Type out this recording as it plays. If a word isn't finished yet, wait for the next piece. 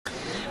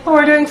Well,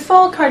 we're doing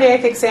full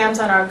cardiac exams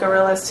on our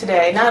gorillas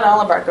today. Not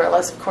all of our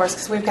gorillas, of course,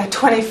 because we've got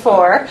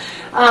 24.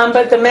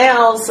 But the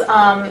males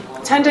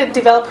tend to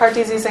develop heart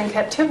disease in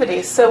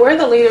captivity. So we're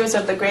the leaders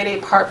of the Great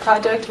Ape Heart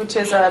Project, which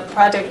is a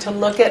project to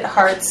look at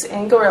hearts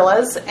in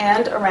gorillas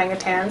and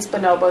orangutans,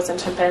 bonobos, and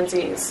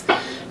chimpanzees.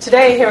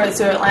 Today here at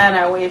Zoo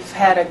Atlanta, we've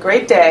had a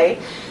great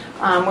day.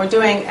 We're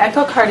doing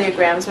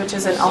echocardiograms, which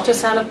is an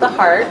ultrasound of the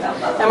heart,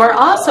 and we're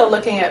also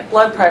looking at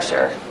blood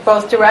pressure,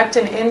 both direct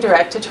and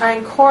indirect, to try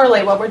and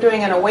correlate what we're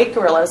doing in awake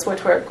gorillas,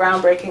 which we're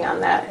groundbreaking on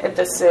that at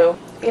the zoo.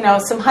 You know,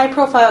 some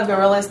high-profile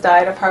gorillas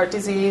died of heart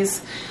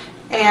disease,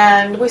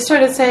 and we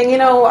started saying, you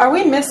know, are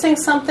we missing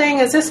something?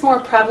 Is this more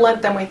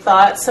prevalent than we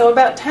thought? So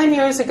about 10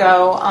 years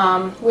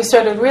ago, we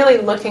started really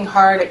looking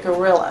hard at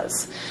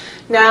gorillas.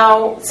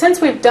 Now,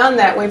 since we've done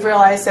that, we've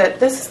realized that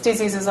this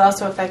disease is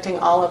also affecting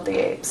all of the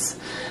apes.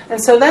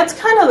 And so that's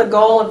kind of the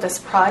goal of this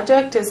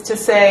project, is to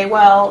say,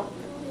 well,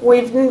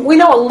 we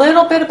know a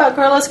little bit about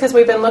gorillas because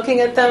we've been looking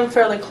at them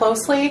fairly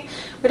closely.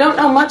 We don't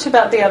know much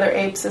about the other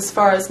apes as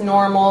far as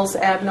normals,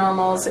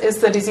 abnormals. Is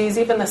the disease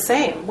even the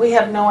same? We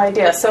have no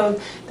idea. So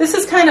this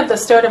is kind of the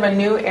start of a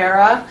new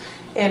era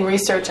in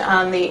research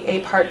on the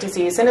ape heart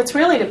disease. And it's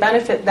really to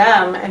benefit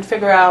them and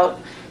figure out,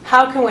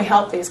 how can we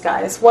help these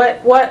guys?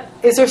 What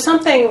is there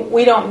something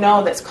we don't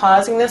know that's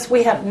causing this?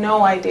 We have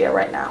no idea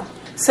right now.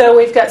 So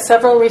we've got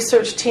several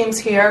research teams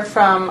here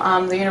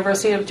from the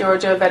University of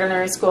Georgia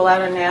Veterinary School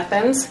out in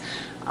Athens.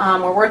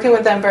 We're working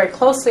with them very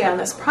closely on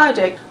this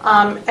project.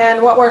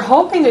 And what we're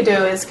hoping to do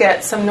is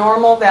get some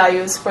normal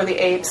values for the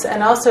apes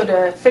and also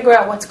to figure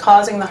out what's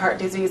causing the heart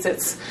disease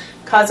that's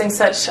causing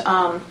such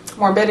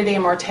morbidity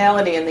and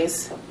mortality in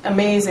these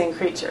amazing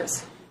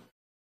creatures.